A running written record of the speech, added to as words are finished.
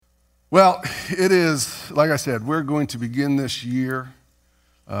Well, it is, like I said, we're going to begin this year.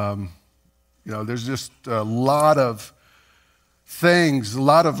 There's just a lot of things, a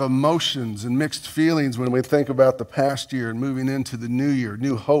lot of emotions and mixed feelings when we think about the past year and moving into the new year,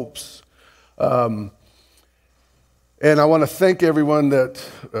 new hopes. And I want to thank everyone that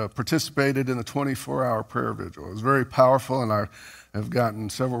participated in the 24-hour prayer vigil. It was very powerful, and I have gotten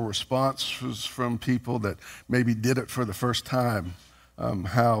several responses from people that maybe did it for the first time,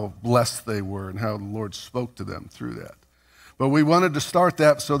 how blessed they were and how the Lord spoke to them through that. But we wanted to start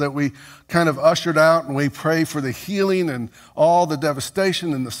that so that we kind of ushered out and we pray for the healing and all the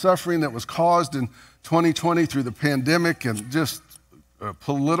devastation and the suffering that was caused in 2020 through the pandemic and just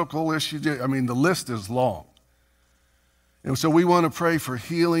political issues. I mean, the list is long. And so we want to pray for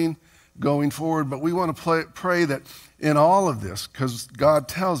healing going forward, but we want to pray that in all of this, because God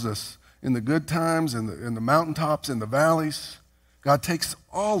tells us in the good times, in the mountaintops, in the valleys, God takes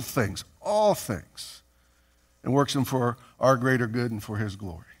all things, and works them for our greater good and for his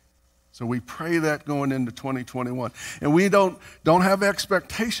glory. So we pray that going into 2021. And we don't have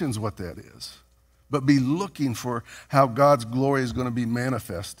expectations what that is, but be looking for how God's glory is going to be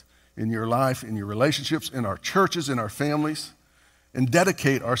manifest in your life, in your relationships, in our churches, in our families, and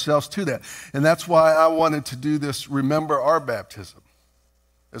dedicate ourselves to that. And that's why I wanted to do this, remember our baptism,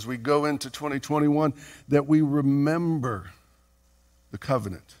 as we go into 2021, that we remember the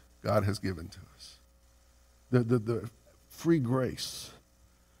covenant God has given to us, the free grace,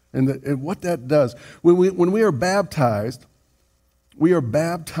 and what that does. When we are baptized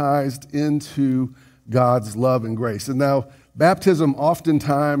into God's love and grace. And now, baptism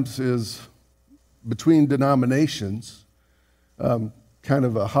oftentimes is between denominations, kind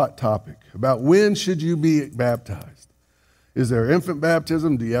of a hot topic about when should you be baptized. Is there infant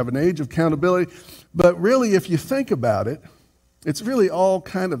baptism? Do you have an age of accountability? But really, if you think about it, it's really all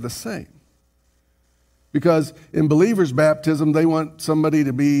kind of the same. Because in believers' baptism, they want somebody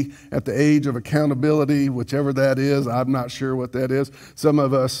to be at the age of accountability, whichever that is. I'm not sure what that is. Some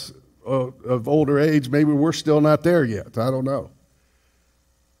of us of older age, maybe we're still not there yet. I don't know.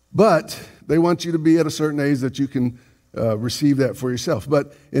 But they want you to be at a certain age that you can receive that for yourself.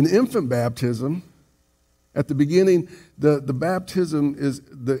 But in infant baptism, at the beginning, the baptism is,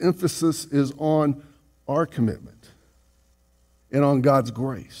 the emphasis is on our commitment and on God's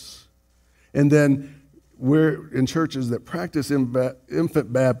grace. And then we're in churches that practice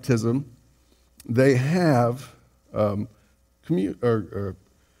infant baptism, they have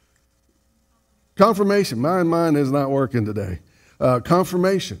confirmation. Mine is not working today.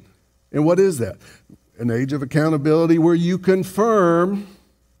 Confirmation. And what is that? An age of accountability where you confirm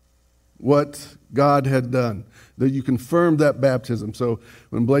what God had done, that you confirm that baptism. So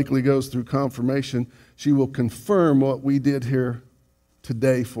when Blakely goes through confirmation, she will confirm what we did here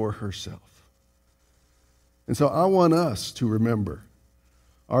today for herself. And so I want us to remember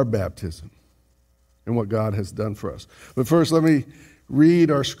our baptism and what God has done for us. But first, let me read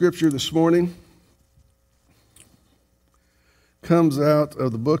our scripture this morning. Comes out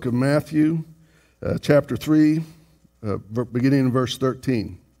of the book of Matthew, chapter 3, beginning in verse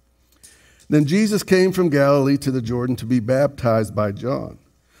 13. Then Jesus came from Galilee to the Jordan to be baptized by John.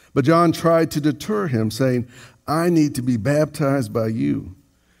 But John tried to deter him, saying, I need to be baptized by you,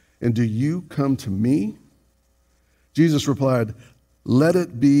 and do you come to me? Jesus replied, let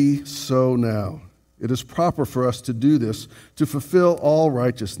it be so now. It is proper for us to do this to fulfill all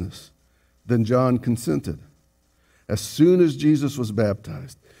righteousness. Then John consented. As soon as Jesus was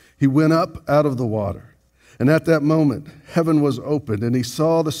baptized, he went up out of the water. And at that moment, heaven was opened, and he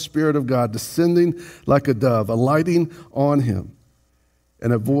saw the Spirit of God descending like a dove, alighting on him.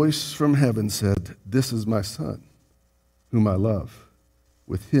 And a voice from heaven said, this is my Son, whom I love.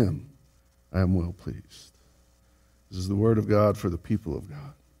 With him I am well pleased. This is the word of God for the people of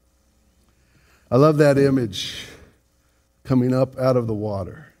God. I love that image coming up out of the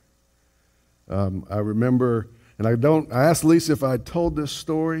water. I remember, and I asked Lisa if I told this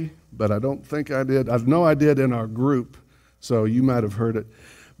story, but I don't think I did. I know I did in our group, so you might have heard it.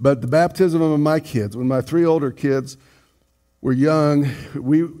 But the baptism of my kids, when my 3 older kids were young,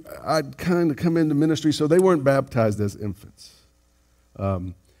 I'd kind of come into ministry, so they weren't baptized as infants.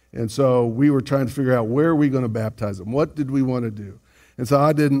 And so we were trying to figure out where are we going to baptize them? What did we want to do? And so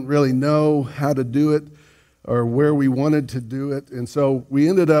I didn't really know how to do it or where we wanted to do it. And so we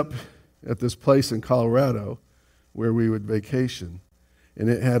ended up at this place in Colorado where we would vacation. And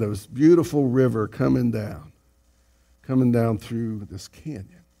it had a beautiful river coming down through this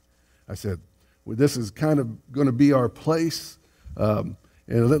canyon. I said, well, this is kind of going to be our place, and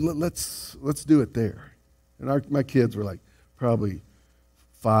let's do it there. And my kids were like probably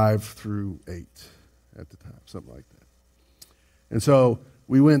 5 through 8 at the time, something like that. And so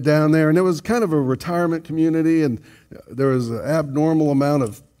we went down there, and it was kind of a retirement community, and there was an abnormal amount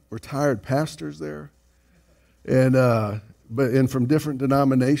of retired pastors there, and from different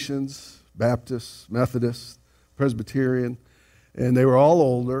denominations, Baptists, Methodists, Presbyterian, and they were all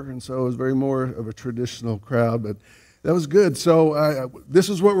older, and so it was very more of a traditional crowd, but that was good. So this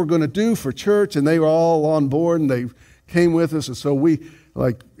is what we're going to do for church, and they were all on board, and they came with us, and so we,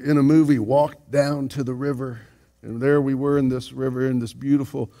 like in a movie, walked down to the river. And there we were in this river, in this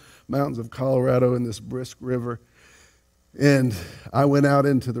beautiful mountains of Colorado, in this brisk river. And I went out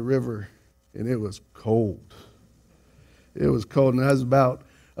into the river, and it was cold. It was cold, and I was about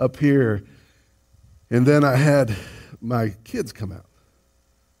up here. And then I had my kids come out,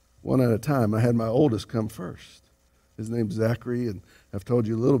 one at a time. I had my oldest come first. His name's Zachary, and I've told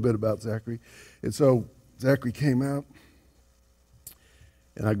you a little bit about Zachary. And so Zachary came out,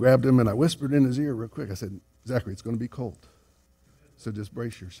 and I grabbed him, and I whispered in his ear real quick. I said, Zachary, it's going to be cold, so just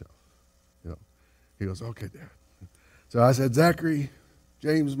brace yourself. He goes, okay, Dad. So I said, Zachary,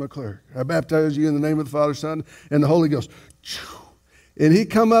 James McClure, I baptize you in the name of the Father, Son, and the Holy Ghost. And he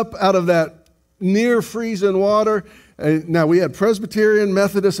come up out of that near freezing water. Now, we had Presbyterian,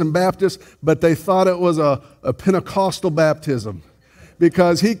 Methodist, and Baptist, but they thought it was a Pentecostal baptism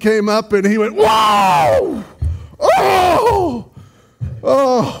because he came up and he went, whoa! Oh!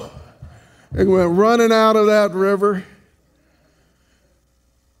 Oh! And went running out of that river.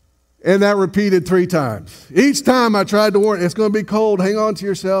 And that repeated 3 times. Each time I tried to warn, it's going to be cold, hang on to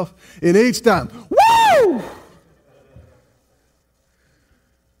yourself. And each time, woo!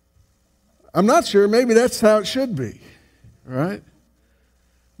 I'm not sure, maybe that's how it should be, right?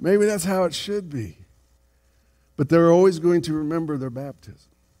 Maybe that's how it should be. But they're always going to remember their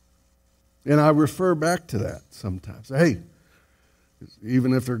baptism. And I refer back to that sometimes. Hey,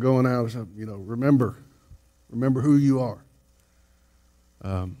 even if they're going out or something, remember who you are.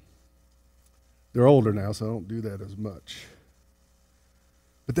 They're older now, so I don't do that as much.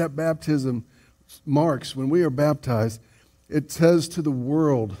 But that baptism marks, when we are baptized, it says to the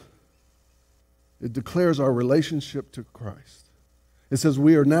world, it declares our relationship to Christ. It says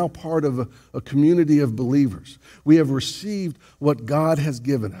we are now part of a community of believers. We have received what God has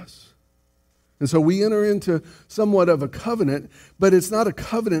given us. And so we enter into somewhat of a covenant, but it's not a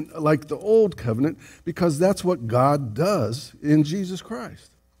covenant like the old covenant because that's what God does in Jesus Christ.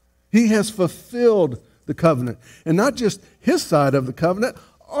 He has fulfilled the covenant. And not just his side of the covenant,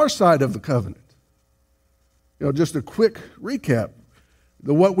 our side of the covenant. Just a quick recap.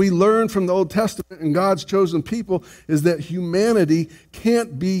 What we learn from the Old Testament and God's chosen people is that humanity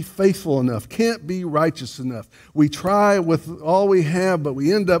can't be faithful enough, can't be righteous enough. We try with all we have, but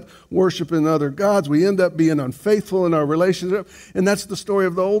we end up worshiping other gods. We end up being unfaithful in our relationship. And that's the story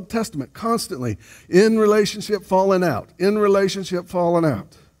of the Old Testament, constantly. In relationship, falling out. In relationship, falling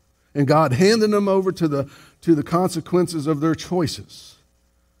out. And God handing them over to the consequences of their choices.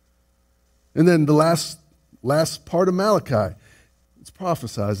 And then the last part of Malachi, it's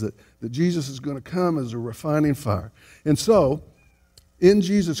prophesied that Jesus is going to come as a refining fire. And so, in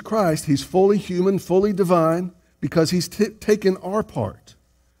Jesus Christ, he's fully human, fully divine, because he's taken our part.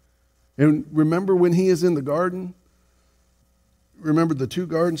 And remember when he is in the garden? Remember the 2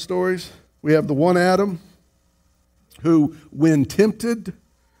 garden stories? We have the one Adam who, when tempted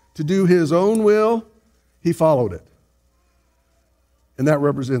to do his own will, he followed it. And that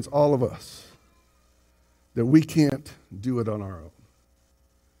represents all of us, that we can't do it on our own.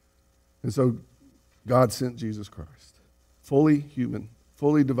 And so God sent Jesus Christ, fully human,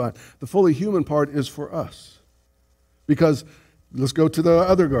 fully divine. The fully human part is for us. Because let's go to the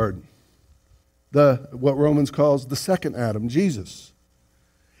other garden, what Romans calls the second Adam, Jesus.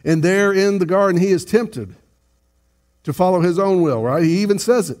 And there in the garden, he is tempted to follow his own will, right? He even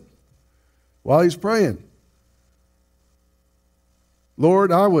says it while he's praying.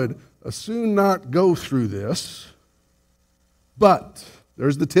 Lord, I would as soon not go through this, but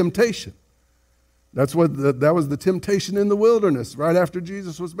there's the temptation. That was the temptation in the wilderness right after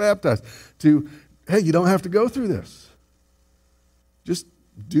Jesus was baptized. Hey, you don't have to go through this. Just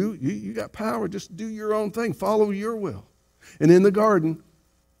you got power. Just do your own thing. Follow your will. And in the garden,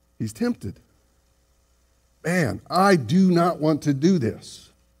 he's tempted. Man, I do not want to do this.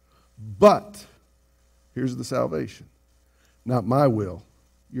 But here's the salvation. Not my will,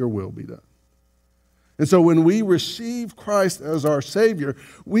 your will be done. And so when we receive Christ as our Savior,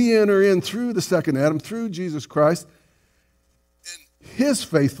 we enter in through the second Adam, through Jesus Christ, and his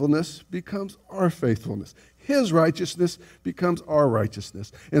faithfulness becomes our faithfulness. His righteousness becomes our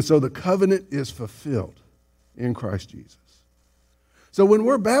righteousness. And so the covenant is fulfilled in Christ Jesus. So when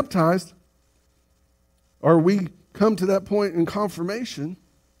we're baptized, or we come to that point in confirmation,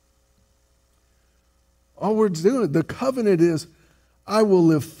 all we're doing, the covenant is, I will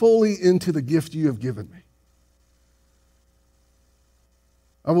live fully into the gift you have given me.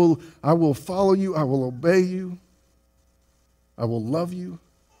 I will follow you. I will obey you. I will love you.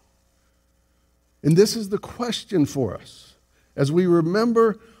 And this is the question for us as we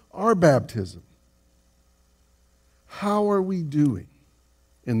remember our baptism. How are we doing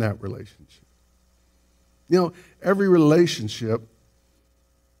in that relationship? You know, every relationship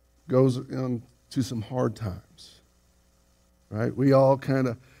goes into some hard times, right? We all kind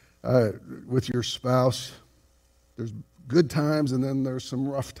of, with your spouse, there's good times and then there's some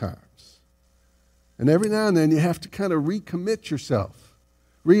rough times. And every now and then you have to kind of recommit yourself,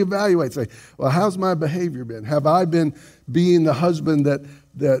 reevaluate, say, well, how's my behavior been? Have I been being the husband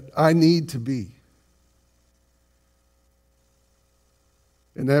that I need to be?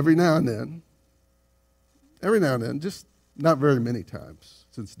 And every now and then, just not very many times,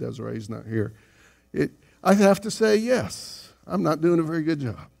 since Desiree's not here, I have to say, yes, I'm not doing a very good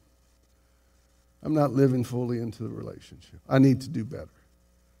job. I'm not living fully into the relationship. I need to do better.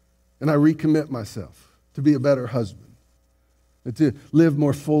 And I recommit myself to be a better husband and to live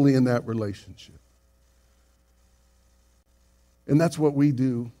more fully in that relationship. And that's what we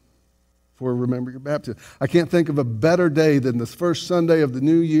do for Remember Your Baptism. I can't think of a better day than this first Sunday of the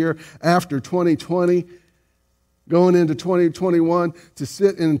new year after 2020, going into 2021, to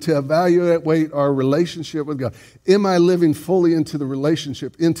sit and to evaluate our relationship with God. Am I living fully into the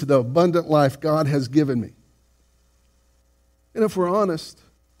relationship, into the abundant life God has given me? And if we're honest,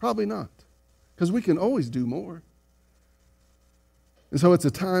 probably not, because we can always do more. And so it's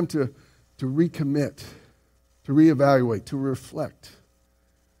a time to recommit, to reevaluate, to reflect.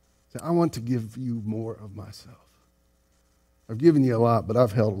 Say, I want to give you more of myself. I've given you a lot, but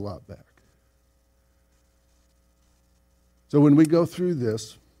I've held a lot back. So when we go through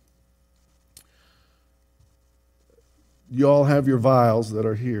this, you all have your vials that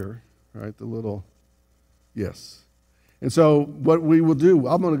are here, right? The little, yes. And so what we will do,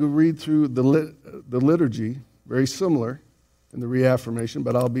 I'm going to go read through the liturgy, very similar in the reaffirmation,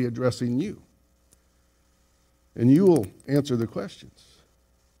 but I'll be addressing you. And you will answer the questions.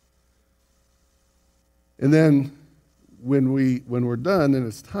 And then when we're done and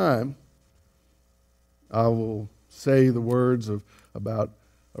it's time, I will say the words about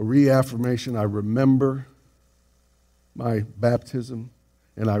a reaffirmation. I remember my baptism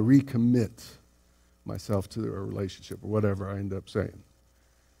and I recommit myself to a relationship or whatever I end up saying.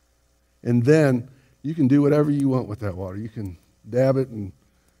 And then you can do whatever you want with that water. You can dab it and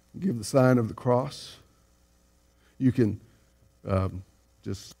give the sign of the cross. You can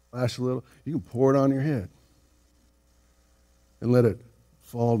just splash a little. You can pour it on your head and let it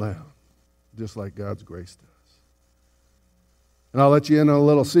fall down, just like God's grace does. And I'll let you in on a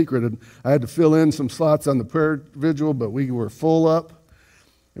little secret. I had to fill in some slots on the prayer vigil, but we were full up.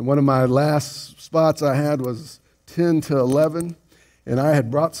 And one of my last spots I had was 10 to 11. And I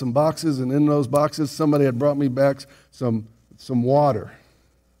had brought some boxes, and in those boxes, somebody had brought me back some water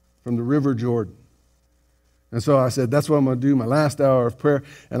from the River Jordan. And so I said, that's what I'm going to do, my last hour of prayer.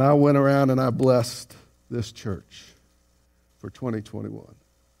 And I went around and I blessed this church for 2021.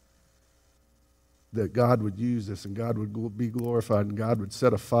 That God would use this and God would be glorified and God would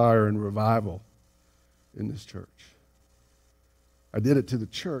set a fire and revival in this church. I did it to the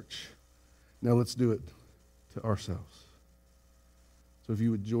church. Now let's do it to ourselves. So if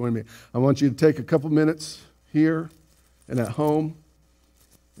you would join me, I want you to take a couple minutes here and at home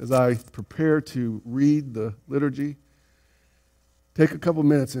as I prepare to read the liturgy. Take a couple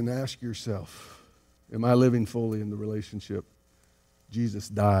minutes and ask yourself, am I living fully in the relationship Jesus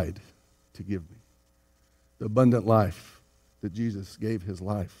died to give me? The abundant life that Jesus gave his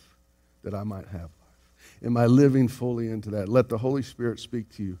life that I might have life. Am I living fully into that? Let the Holy Spirit speak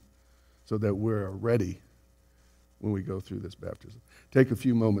to you so that we're ready when we go through this baptism. Take a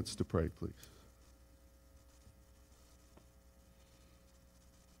few moments to pray, please.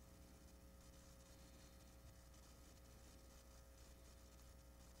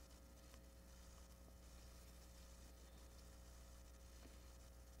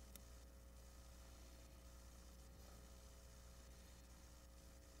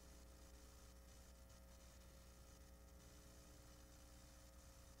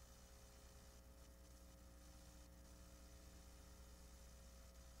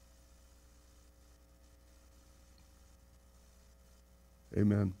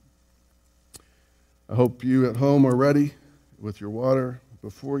 Amen. I hope you at home are ready with your water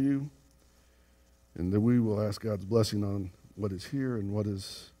before you, and that we will ask God's blessing on what is here and what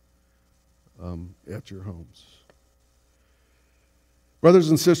is at your homes. Brothers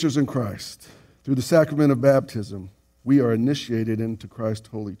and sisters in Christ, through the sacrament of baptism, we are initiated into Christ's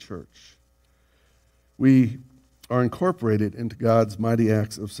holy church. We are incorporated into God's mighty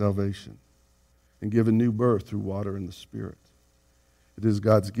acts of salvation and given new birth through water and the Spirit. It is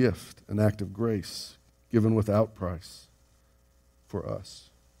God's gift, an act of grace given without price for us.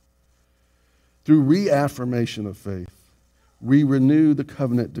 Through reaffirmation of faith, we renew the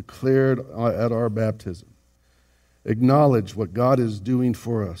covenant declared at our baptism, acknowledge what God is doing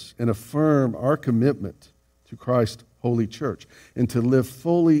for us, and affirm our commitment to Christ's holy church and to live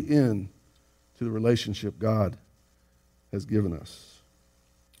fully in to the relationship God has given us.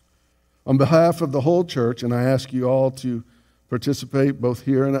 On behalf of the whole church, and I ask you all to participate both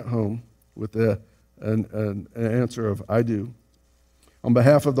here and at home with an answer of I do. On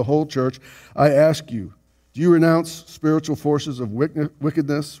behalf of the whole church, I ask you, do you renounce spiritual forces of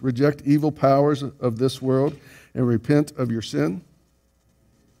wickedness, reject evil powers of this world, and repent of your sin?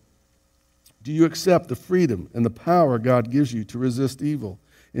 Do you accept the freedom and the power God gives you to resist evil,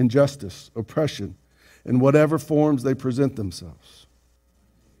 injustice, oppression, in whatever forms they present themselves?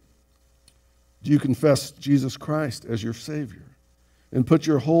 Do you confess Jesus Christ as your Savior and put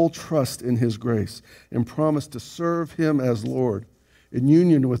your whole trust in His grace and promise to serve Him as Lord in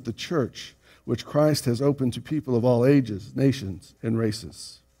union with the church, which Christ has opened to people of all ages, nations, and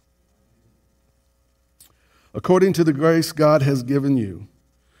races? According to the grace God has given you,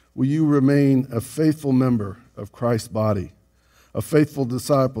 will you remain a faithful member of Christ's body, a faithful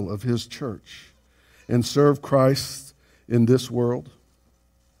disciple of His church, and serve Christ in this world?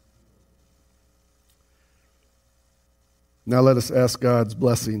 Now let us ask God's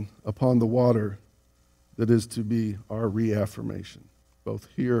blessing upon the water that is to be our reaffirmation, both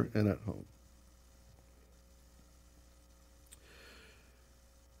here and at home.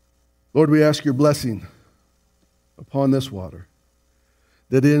 Lord, we ask your blessing upon this water,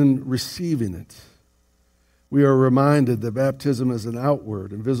 that in receiving it, we are reminded that baptism is an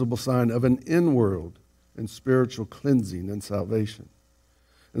outward and visible sign of an inward and spiritual cleansing and salvation.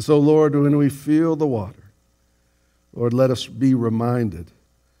 And so, Lord, when we feel the water, Lord, let us be reminded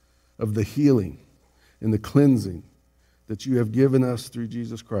of the healing and the cleansing that you have given us through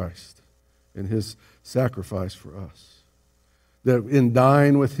Jesus Christ and his sacrifice for us. That in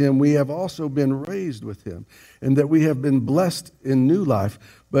dying with him, we have also been raised with him, and that we have been blessed in new life.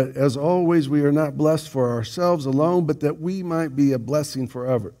 But as always, we are not blessed for ourselves alone, but that we might be a blessing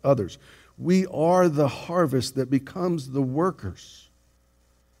for others. We are the harvest that becomes the workers.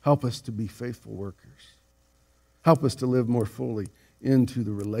 Help us to be faithful workers. Help us to live more fully into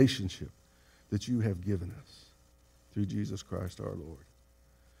the relationship that you have given us through Jesus Christ our Lord.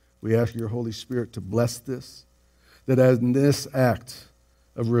 We ask your Holy Spirit to bless this, that as in this act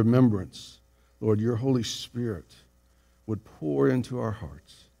of remembrance, Lord, your Holy Spirit would pour into our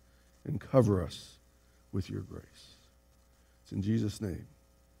hearts and cover us with your grace. It's in Jesus' name.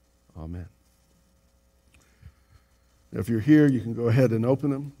 Amen. Now, if you're here, you can go ahead and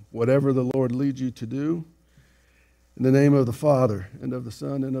open them. Whatever the Lord leads you to do, in the name of the Father, and of the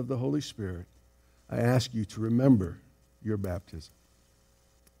Son, and of the Holy Spirit, I ask you to remember your baptism.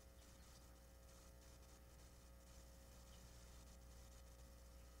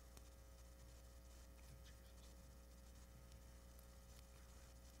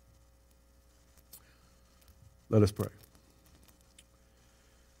 Let us pray.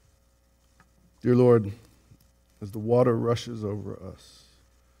 Dear Lord, as the water rushes over us,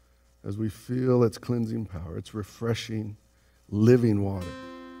 as we feel its cleansing power, its refreshing, living water,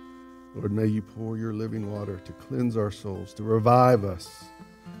 Lord, may you pour your living water to cleanse our souls, to revive us,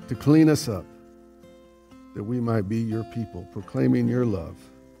 to clean us up, that we might be your people, proclaiming your love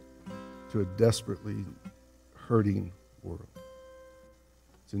to a desperately hurting world.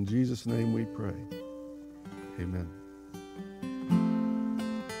 It's in Jesus' name we pray. Amen.